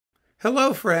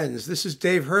Hello, friends. This is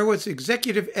Dave Hurwitz,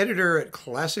 executive editor at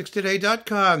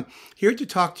ClassicsToday.com, here to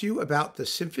talk to you about the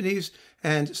symphonies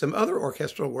and some other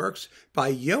orchestral works by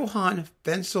Johann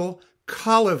Wenzel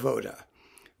Kalliwoda.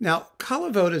 Now,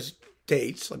 Kaliwoda's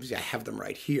dates, let me see, I have them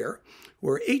right here,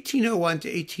 were 1801 to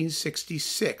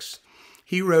 1866.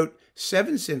 He wrote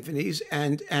 7 symphonies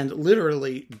and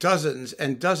literally dozens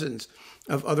and dozens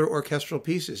of other orchestral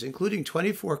pieces, including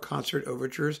 24 concert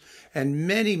overtures and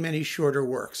many, many shorter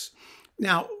works.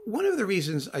 Now, one of the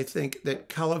reasons I think that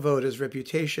Kaliwoda's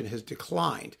reputation has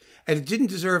declined, and it didn't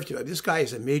deserve to. This guy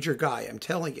is a major guy, I'm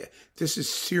telling you. This is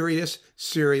serious,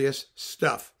 serious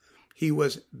stuff. He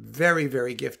was very,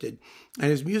 very gifted,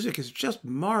 and his music is just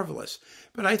marvelous.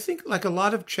 But I think, like a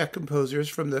lot of Czech composers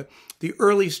from the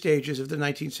early stages of the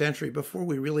 19th century, before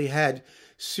we really had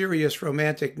serious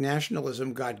romantic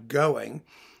nationalism got going,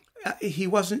 he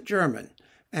wasn't German.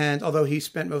 And although he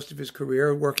spent most of his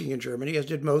career working in Germany, as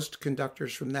did most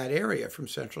conductors from that area, from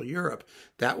Central Europe,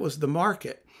 that was the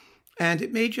market. And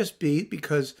it may just be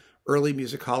because early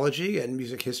musicology and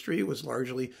music history was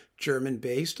largely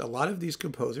German-based. A lot of these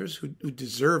composers who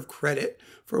deserve credit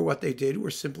for what they did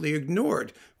were simply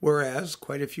ignored, whereas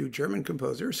quite a few German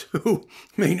composers who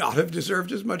may not have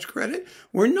deserved as much credit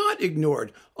were not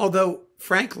ignored. Although,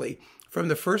 frankly, from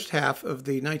the first half of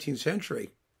the 19th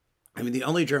century, I mean, the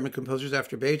only German composers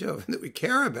after Beethoven that we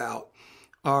care about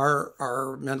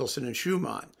are Mendelssohn and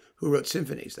Schumann, who wrote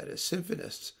symphonies, that is,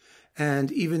 symphonists.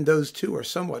 And even those two are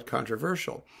somewhat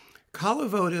controversial.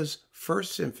 Kaliwoda's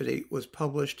first symphony was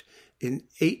published in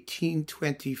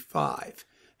 1825.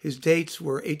 His dates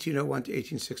were 1801 to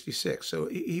 1866. So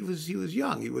he was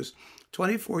young. He was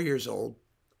 24 years old.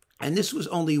 And this was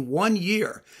only 1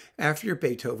 year after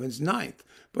Beethoven's ninth.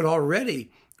 But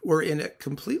already we're in a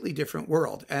completely different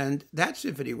world. And that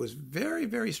symphony was very,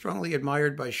 very strongly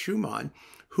admired by Schumann,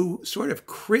 who sort of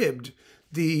cribbed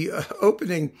the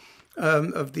opening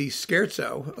of the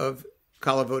scherzo of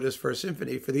Kaliwoda's first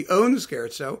symphony for the own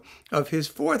scherzo of his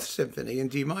fourth symphony in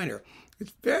D minor.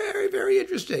 It's very, very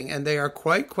interesting, and they are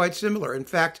quite similar. In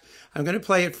fact, I'm going to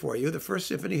play it for you. The first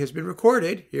symphony has been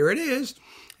recorded. Here it is.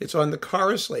 It's on the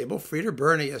Carus label. Frieder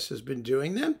Bernius has been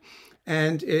doing them,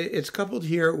 and it's coupled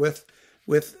here with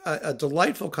a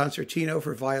delightful concertino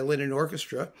for violin and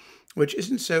orchestra, which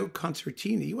isn't so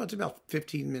concertini. Well, it's about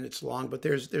 15 minutes long, but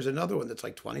there's another one that's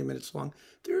like 20 minutes long.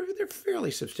 They're fairly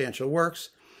substantial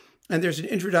works. And there's an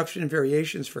introduction and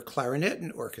variations for clarinet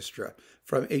and orchestra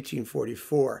from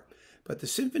 1844. But the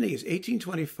symphony is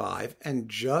 1825, and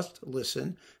just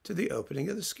listen to the opening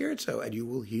of the scherzo, and you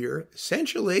will hear,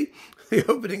 essentially, the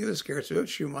opening of the scherzo of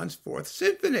Schumann's Fourth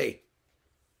Symphony.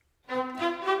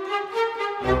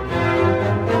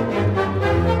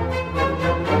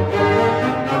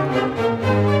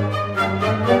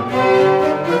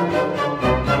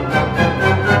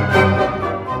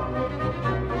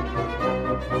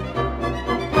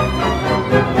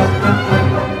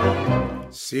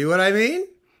 See what I mean?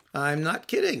 I'm not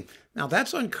kidding. Now,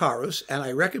 that's on Carus, and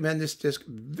I recommend this disc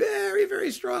very, very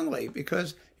strongly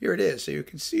because here it is, so you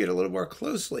can see it a little more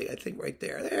closely, I think, right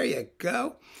there. There you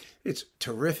go. It's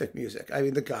terrific music. I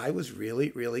mean, the guy was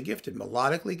really, really gifted,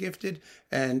 melodically gifted,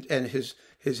 and his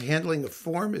handling of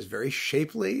form is very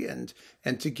shapely, and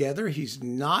together he's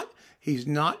not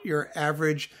your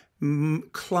average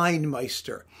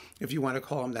Kleinmeister, if you want to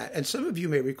call him that. And some of you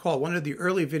may recall one of the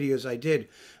early videos I did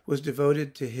was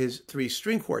devoted to his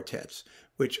 3-string quartets,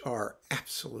 which are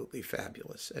absolutely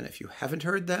fabulous. And if you haven't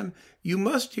heard them, you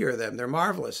must hear them. They're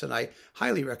marvelous. And I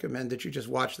highly recommend that you just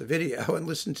watch the video and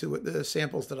listen to the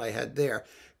samples that I had there.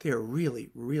 They are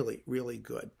really, really, really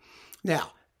good.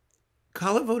 Now,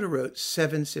 Kalliwoda wrote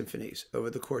 7 symphonies over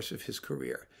the course of his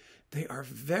career. They are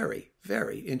very,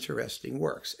 very interesting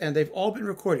works, and they've all been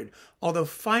recorded, although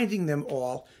finding them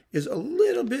all is a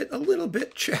little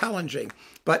bit challenging.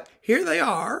 But here they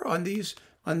are on these,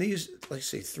 let's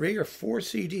see, 3 or 4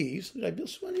 CDs. Did I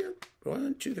miss one here?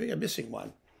 1, 2, 3, I'm missing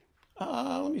one.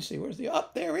 Let me see, where's the, oh,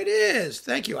 there it is.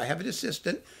 Thank you, I have an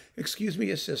assistant. Excuse me,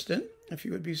 assistant, if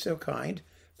you would be so kind.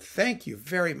 Thank you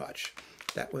very much.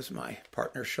 That was my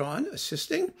partner, Sean,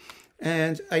 assisting.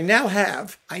 And I now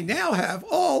have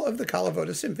all of the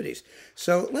Kalliwoda symphonies.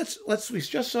 So we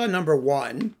just saw number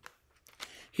 1.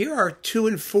 Here are 2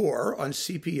 and 4 on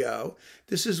CPO.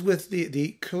 This is with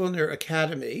the Kölner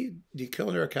Academy,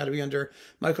 under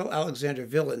Michael Alexander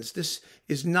Willems. This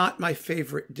is not my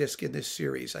favorite disc in this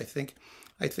series. I think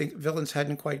Willems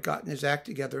hadn't quite gotten his act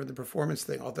together in the performance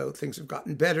thing, although things have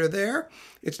gotten better there.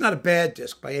 It's not a bad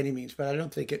disc by any means, but I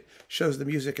don't think it shows the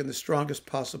music in the strongest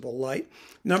possible light.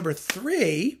 Number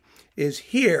 3 is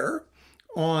here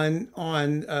on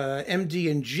MD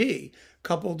and G,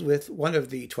 coupled with one of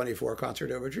the 24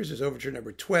 concert overtures, his overture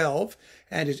number 12,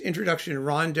 and his introduction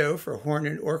rondo for horn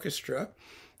and orchestra.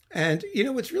 And, you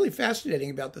know, what's really fascinating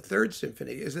about the Third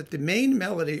Symphony is that the main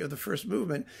melody of the first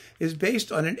movement is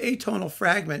based on an atonal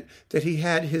fragment that he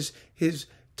had his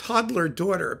toddler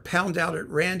daughter pound out at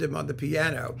random on the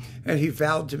piano, and he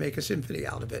vowed to make a symphony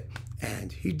out of it.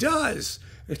 And he does.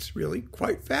 It's really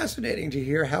quite fascinating to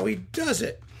hear how he does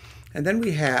it. And then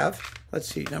we have, let's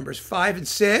see, numbers 5 and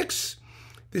 6.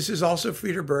 This is also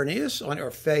Frieder Bernius on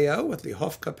Orfeo with the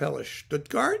Hofkapelle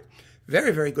Stuttgart.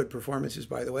 Very, very good performances,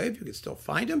 by the way, if you can still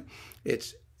find them.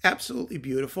 It's absolutely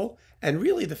beautiful. And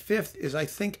really the fifth is, I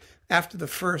think, after the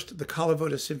first, the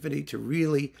Kalliwoda Symphony to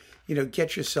really, you know,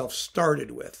 get yourself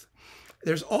started with.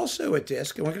 There's also a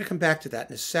disc, and we're going to come back to that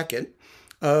in a second,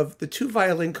 of the 2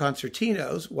 violin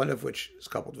concertinos, one of which is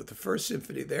coupled with the First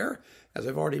Symphony there. As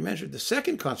I've already mentioned, the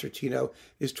second concertino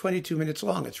is 22 minutes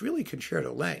long. It's really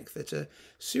concerto length. It's a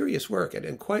serious work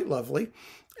and quite lovely.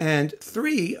 And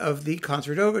 3 of the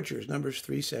concert overtures, numbers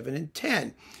 3, 7, and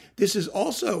 10. This is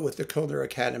also with the Kölner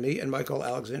Academy and Michael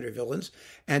Alexander Willens,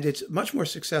 and it's much more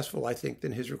successful, I think,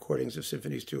 than his recordings of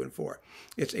Symphonies 2 and 4.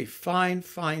 It's a fine,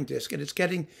 fine disc, and it's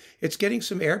getting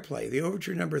some airplay. The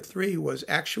overture number 3 was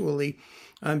actually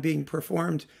being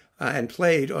performed and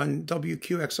played on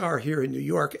WQXR here in New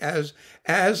York as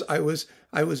I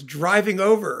was driving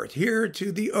over here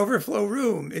to the overflow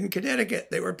room in Connecticut.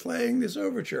 They were playing this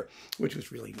overture, which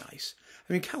was really nice.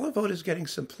 I mean, Kalliwoda is getting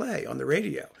some play on the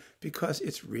radio because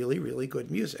it's really, really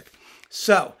good music.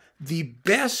 So the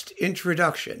best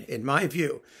introduction, in my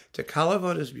view, to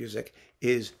Kalliwoda's music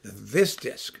is this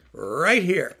disc right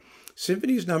here.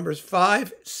 Symphonies numbers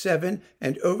 5, 7,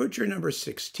 and overture number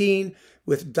 16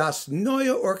 with Das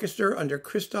Neue Orchester under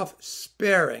Christoph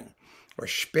Sparing, or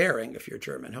Sparing if you're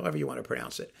German, however you want to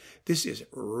pronounce it. This is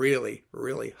really,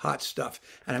 really hot stuff,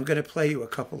 and I'm going to play you a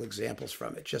couple examples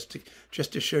from it just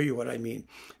to show you what I mean.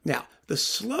 Now, the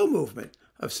slow movement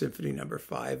of Symphony number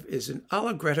 5 is an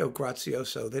allegretto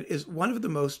grazioso that is one of the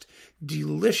most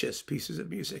delicious pieces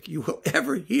of music you will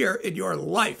ever hear in your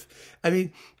life. I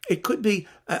mean, it could be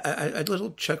a little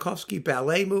Tchaikovsky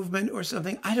ballet movement or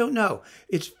something. I don't know.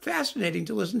 It's fascinating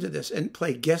to listen to this and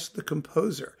play Guess the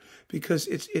Composer because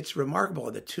it's remarkable.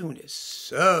 And the tune is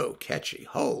so catchy.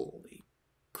 Holy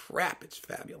crap, it's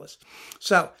fabulous.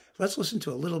 So let's listen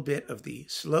to a little bit of the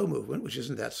slow movement, which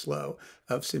isn't that slow,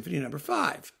 of Symphony number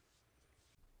 5.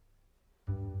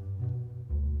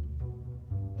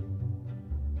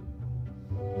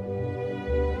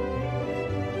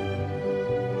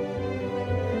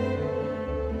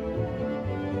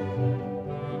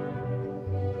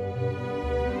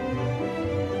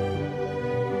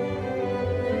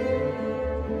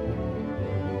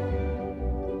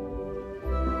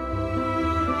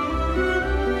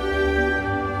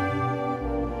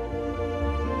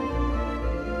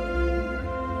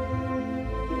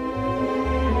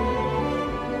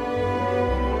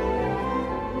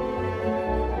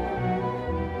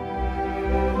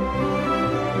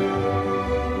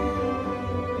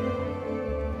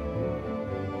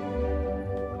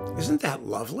 Isn't that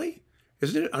lovely?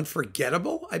 Isn't it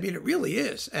unforgettable? I mean, it really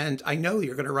is. And I know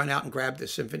you're going to run out and grab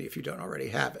this symphony if you don't already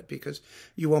have it, because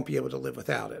you won't be able to live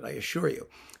without it, I assure you.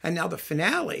 And now the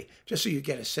finale, just so you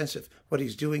get a sense of what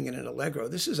he's doing in an allegro,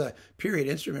 this is a period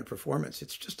instrument performance.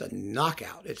 It's just a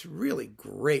knockout. It's really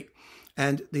great.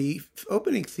 And the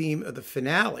opening theme of the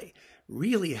finale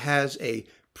really has a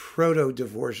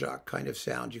proto-Dvorak kind of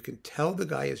sound. You can tell the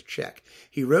guy is Czech.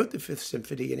 He wrote the Fifth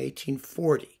Symphony in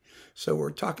 1840. So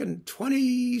we're talking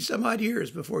 20 some odd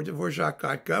years before Dvorak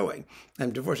got going.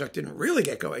 And Dvorak didn't really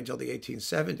get going until the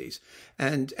 1870s.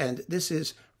 And this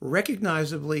is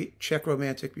recognizably Czech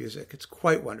Romantic music. It's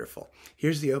quite wonderful.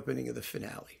 Here's the opening of the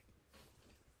finale.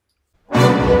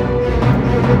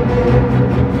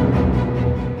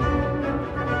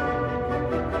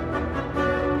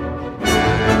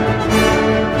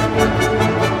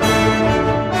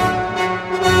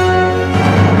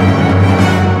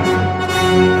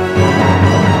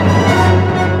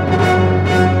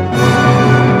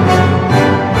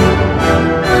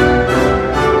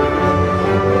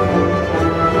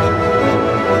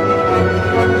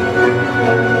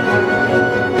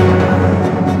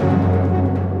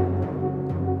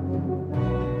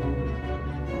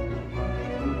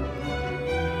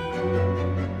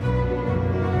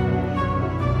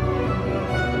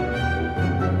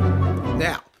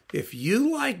 If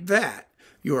you like that,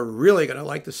 you're really going to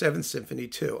like the Seventh Symphony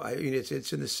too. I mean,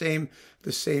 it's in the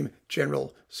same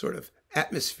general sort of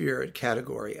atmosphere and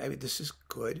category. I mean, this is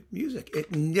good music.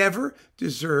 It never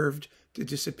deserved to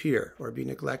disappear or be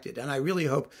neglected. And I really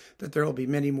hope that there will be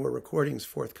many more recordings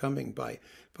forthcoming by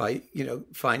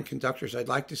fine conductors. I'd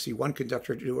like to see one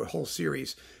conductor do a whole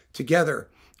series together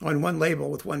on one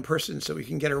label with one person, so we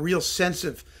can get a real sense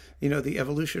of the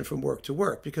evolution from work to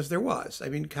work, because there was. I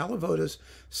mean, Kalivoda's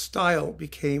style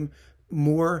became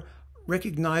more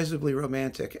recognizably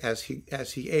romantic as he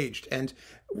aged. And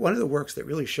one of the works that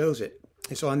really shows it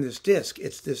is on this disc.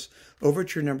 It's this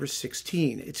overture number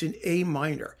 16. It's in A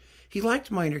minor. He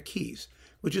liked minor keys,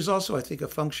 which is also, I think, a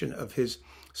function of his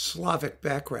Slavic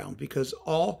background, because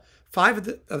all 5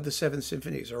 of the 7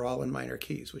 symphonies are all in minor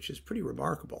keys, which is pretty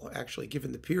remarkable, actually,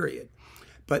 given the period.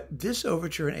 But this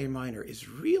overture in A minor is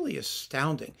really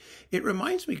astounding. It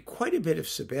reminds me quite a bit of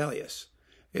Sibelius.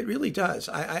 It really does.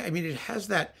 I mean, it has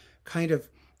that kind of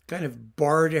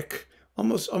bardic,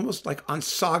 almost like on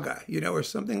Saga, or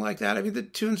something like that. I mean, the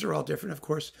tunes are all different, of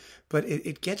course, but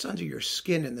it gets under your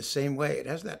skin in the same way. It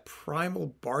has that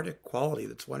primal bardic quality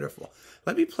that's wonderful.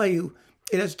 Let me play you.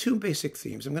 It has 2 basic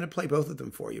themes. I'm going to play both of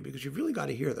them for you because you've really got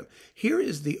to hear them. Here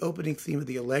is the opening theme of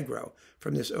the Allegro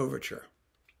from this overture.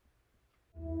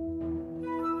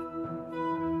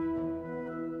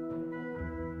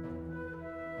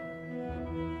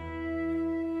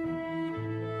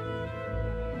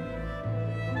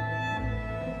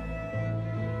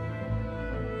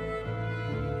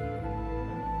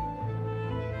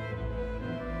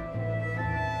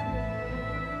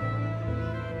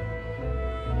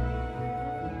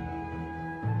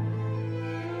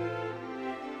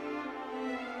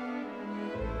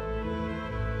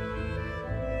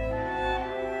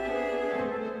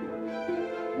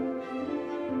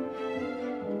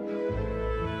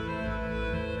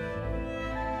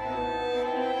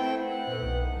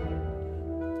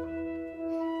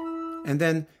 And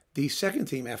then the second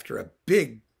theme, after a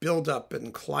big build-up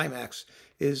and climax,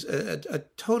 is a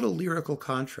total lyrical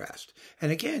contrast.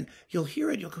 And again, you'll hear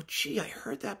it, you'll go, gee, I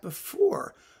heard that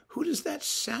before. Who does that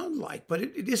sound like? But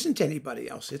it isn't anybody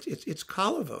else. It's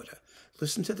Kalliwoda.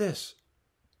 Listen to this.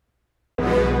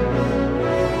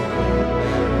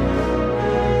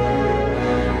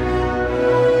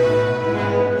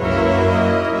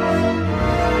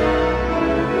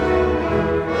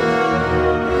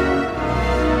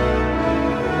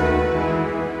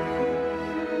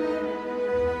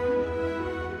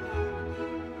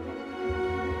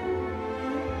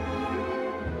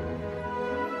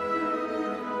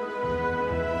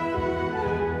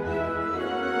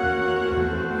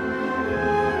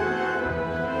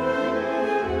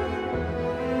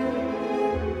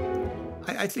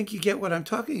 I think you get what I'm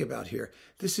talking about here.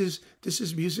 This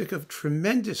is music of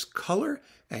tremendous color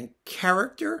and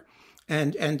character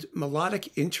and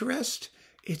melodic interest.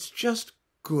 It's just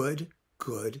good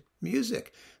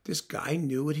music. This guy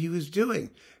knew what he was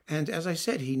doing. And as I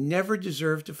said, he never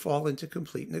deserved to fall into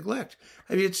complete neglect.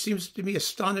 I mean, it seems to me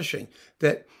astonishing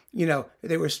that,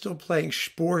 they were still playing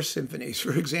Spohr symphonies,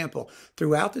 for example,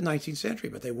 throughout the 19th century,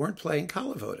 but they weren't playing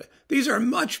Kalliwoda. These are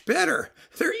much better.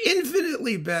 They're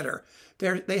infinitely better.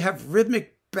 They have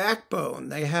rhythmic backbone.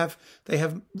 They have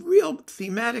real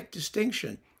thematic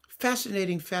distinction.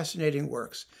 Fascinating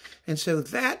works. And so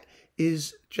that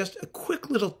is just a quick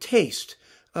little taste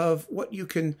of what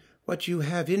you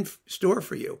have in store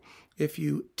for you if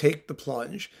you take the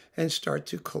plunge and start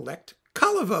to collect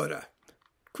Kalliwoda.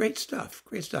 Great stuff.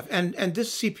 And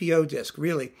this CPO disc,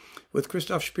 really, with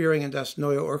Christoph Spiering and Das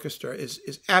Neue Orchester,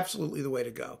 is absolutely the way to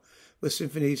go, with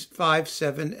Symphonies 5,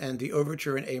 7, and the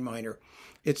Overture in A minor.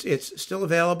 It's still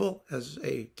available as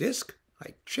a disc,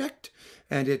 I checked,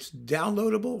 and it's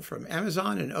downloadable from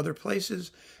Amazon and other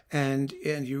places, and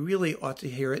you really ought to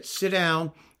hear it. Sit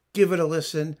down, give it a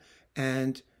listen,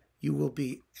 and you will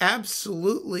be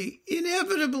absolutely,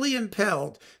 inevitably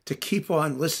impelled to keep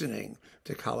on listening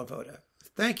to Kalliwoda.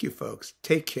 Thank you, folks.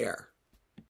 Take care.